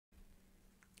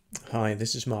Hi,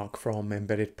 this is Mark from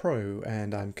embeddedpro,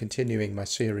 and I'm continuing my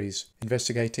series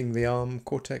investigating the ARM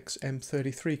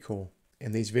Cortex-M33 core.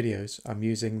 In these videos, I'm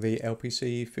using the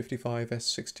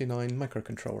LPC55S69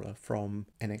 microcontroller from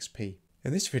NXP.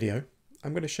 In this video,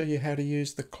 I'm going to show you how to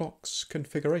use the clocks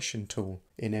configuration tool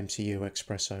in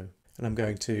MCUXpresso, and I'm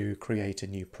going to create a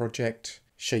new project,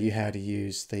 show you how to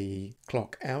use the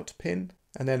clock out pin,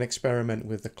 and then experiment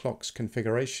with the clocks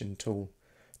configuration tool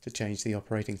to change the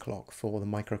operating clock for the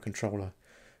microcontroller,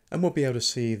 and we'll be able to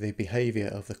see the behavior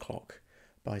of the clock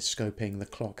by scoping the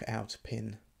clock out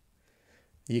pin.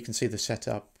 You can see the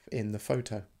setup in the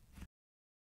photo.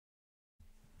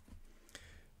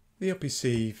 The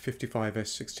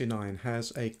LPC55S69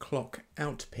 has a clock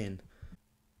out pin.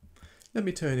 Let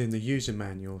me turn in the user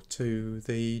manual to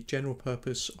the general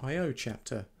purpose I/O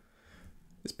chapter.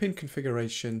 It's pin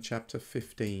configuration chapter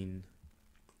 15.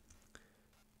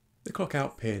 The clock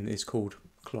out pin is called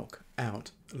clock out.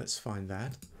 Let's find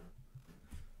that.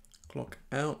 Clock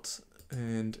out,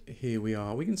 and here we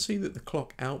are. We can see that the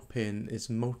clock out pin is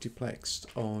multiplexed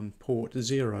on port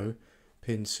 0,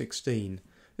 pin 16.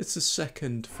 It's the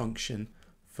second function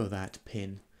for that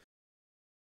pin.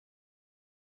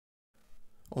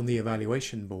 On the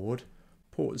evaluation board,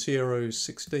 port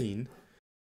 016,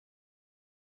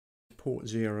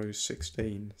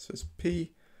 so it's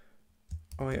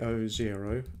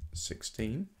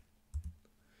PIO016.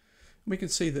 We can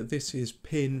see that this is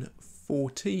pin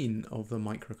 14 of the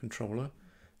microcontroller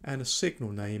and a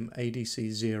signal name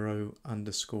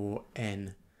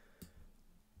ADC0_N.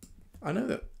 I know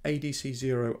that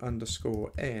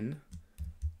ADC0_N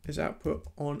is output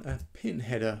on a pin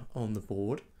header on the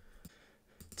board.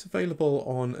 It's available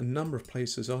on a number of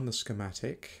places on the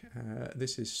schematic.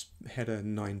 This is header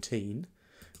 19.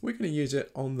 We're going to use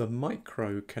it on the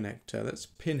micro connector. That's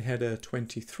pin header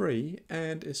 23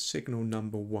 and is signal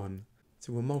number 1.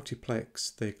 So we'll multiplex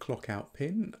the clock out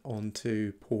pin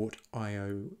onto port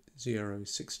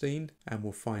IO016 and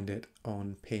we'll find it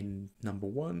on pin number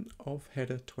 1 of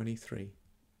header 23.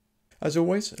 As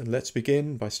always, let's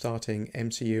begin by starting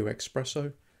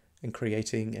MCUXpresso and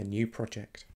creating a new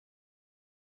project.